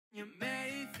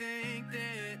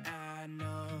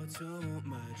too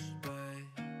much, but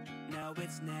now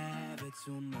it's never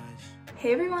too much.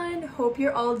 Hey everyone, hope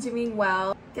you're all doing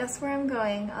well. Guess where I'm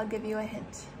going? I'll give you a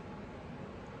hint.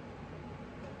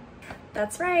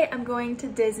 That's right, I'm going to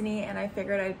Disney and I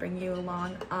figured I'd bring you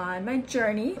along on my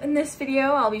journey. In this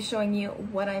video, I'll be showing you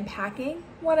what I'm packing,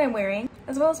 what I'm wearing,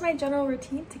 as well as my general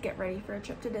routine to get ready for a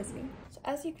trip to Disney. So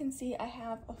as you can see, I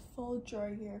have a full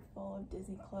drawer here full of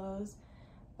Disney clothes,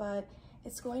 but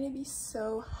it's going to be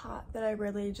so hot that I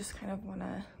really just kind of want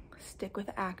to stick with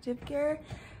active gear,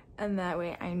 and that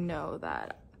way I know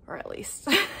that, or at least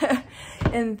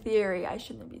in theory, I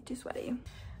shouldn't be too sweaty.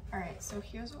 All right, so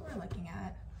here's what we're looking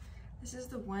at. This is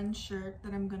the one shirt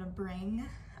that I'm gonna bring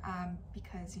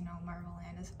because, you know, Marvel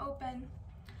Land is open.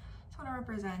 So I wanna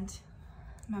represent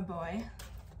my boy.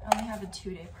 I only have a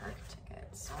 2-day park ticket,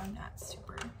 so I'm not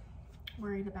super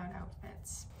worried about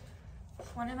outfits.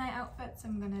 One of my outfits,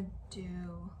 I'm gonna do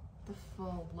the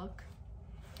full look.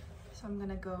 So I'm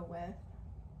gonna go with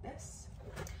this.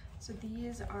 So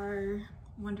these are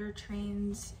Wonder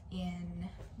Trains in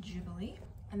Jubilee.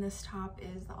 And this top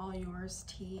is the All Yours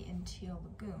tee in Teal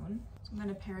Lagoon. So I'm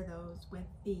gonna pair those with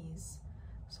these.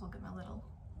 So I'll get my little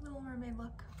mermaid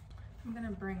look. I'm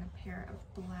gonna bring a pair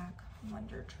of black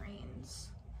Wonder Trains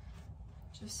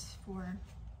just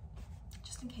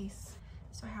in case.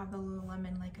 So I have the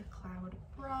Lululemon Like a Cloud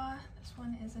bra. This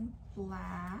one is in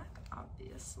black,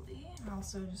 obviously. I'm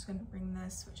also just gonna bring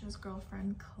this, which is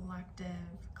Girlfriend Collective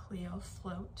Cleo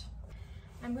Float.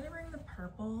 I'm gonna bring the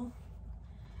purple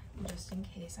just in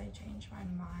case I change my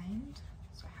mind.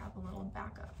 So I have a little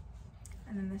backup.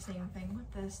 And then the same thing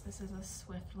with this. This is a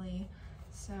Swiftly.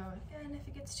 So again, if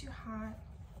it gets too hot,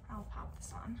 I'll pop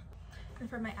this on. And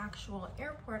for my actual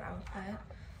airport outfit,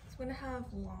 it's gonna have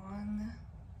long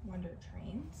Wonder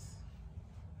Trains,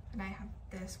 and I have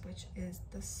this, which is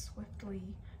the Swiftly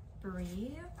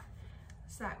Breathe,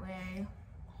 so that way I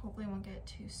hopefully won't get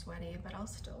too sweaty, but I'll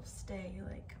still stay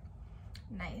like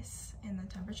nice in the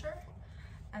temperature.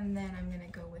 And then I'm gonna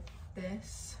go with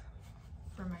this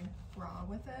for my bra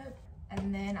with it,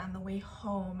 and then on the way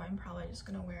home I'm probably just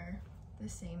gonna wear the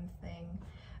same thing.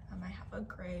 I have a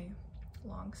gray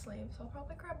long sleeve, so I'll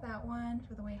probably grab that one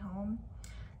for the way home.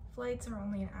 Flights are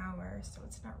only an hour, so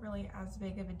it's not really as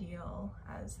big of a deal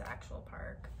as the actual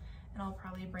park. And I'll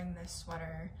probably bring this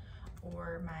sweater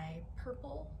or my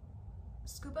purple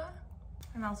scuba.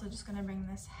 I'm also just gonna bring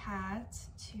this hat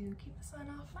to keep the sun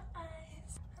off my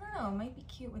eyes. I don't know, it might be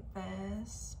cute with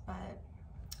this, but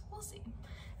we'll see.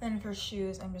 Then for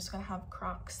shoes, I'm just gonna have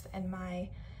Crocs and my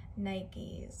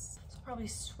Nikes. So I'll probably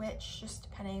switch just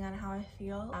depending on how I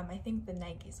feel. I think the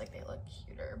Nikes, like, they look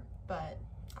cuter, but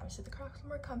obviously the Crocs are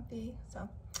more comfy, so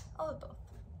I'll have both.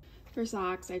 For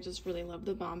socks, I just really love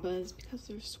the Bombas because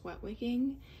they're sweat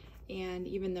wicking, and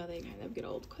even though they kind of get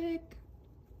old quick,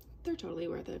 they're totally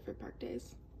worth it for park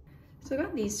days. So I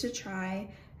got these to try.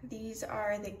 These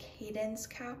are the Cadence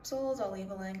Capsules. I'll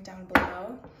leave a link down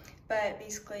below, but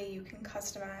basically you can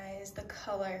customize the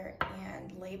color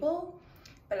and label,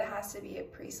 but it has to be a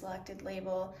pre-selected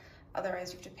label,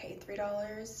 otherwise you have to pay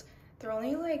 $3. They're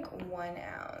only like 1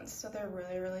 ounce, so they're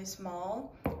really, really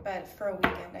small, but for a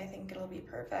weekend, I think it'll be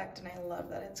perfect, and I love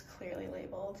that it's clearly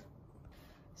labeled.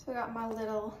 So I got my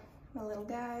little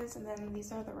guys, and then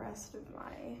these are the rest of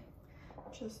my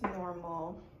just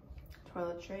normal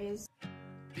toiletries.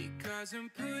 Because when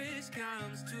push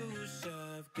comes to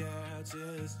shove, girl,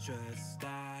 just trust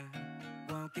I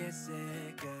won't get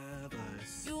sick of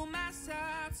us. You my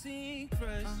salty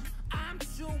crush. I'm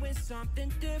doing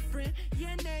something different.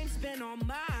 Your name's been on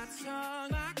my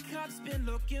tongue. My cup's been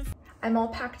looking. I'm all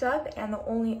packed up, and the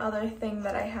only other thing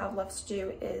that I have left to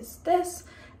do is this.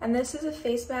 And this is a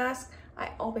face mask.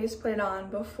 I always put it on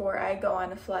before I go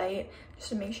on a flight, just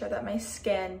to make sure that my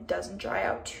skin doesn't dry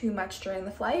out too much during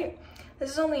the flight.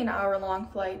 This is only an hour-long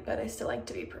flight, but I still like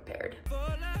to be prepared.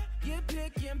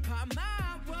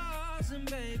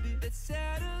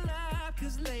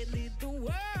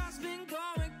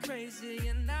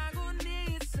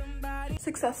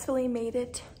 Successfully made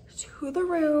it to the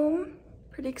room.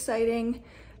 Pretty exciting.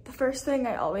 The first thing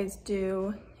I always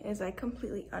do is I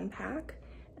completely unpack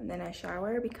and then I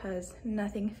shower, because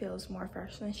nothing feels more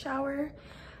fresh than a shower.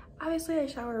 Obviously I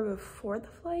shower before the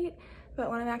flight, but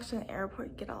when I'm actually in the airport,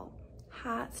 you get all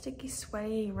hot, sticky,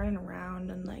 sweaty, running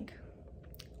around in like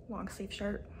long sleeve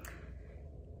shirt.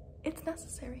 It's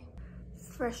necessary.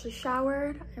 Freshly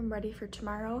showered, I'm ready for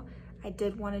tomorrow. I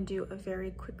did want to do a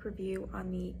very quick review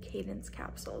on the Cadence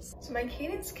Capsules. So my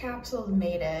Cadence Capsules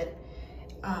made it,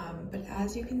 but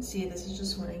as you can see, this is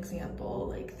just one example.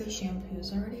 Like, the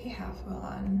shampoo's already half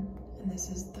gone, and this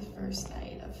is the first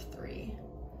night of 3.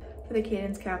 For the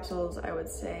Cadence Capsules, I would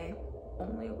say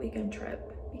only a weekend trip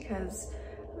because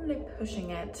I'm gonna be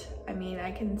pushing it. I mean,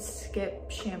 I can skip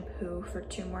shampoo for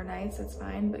 2 more nights, that's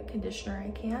fine, but conditioner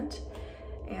I can't.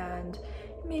 And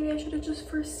maybe I should have just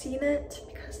foreseen it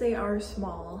because they are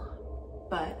small,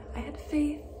 but I had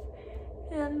faith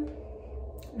and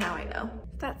now I know.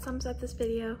 That sums up this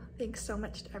video. Thanks so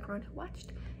much to everyone who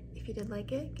watched. If you did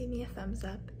like it, give me a thumbs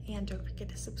up and don't forget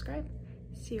to subscribe.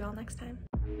 See you all next time.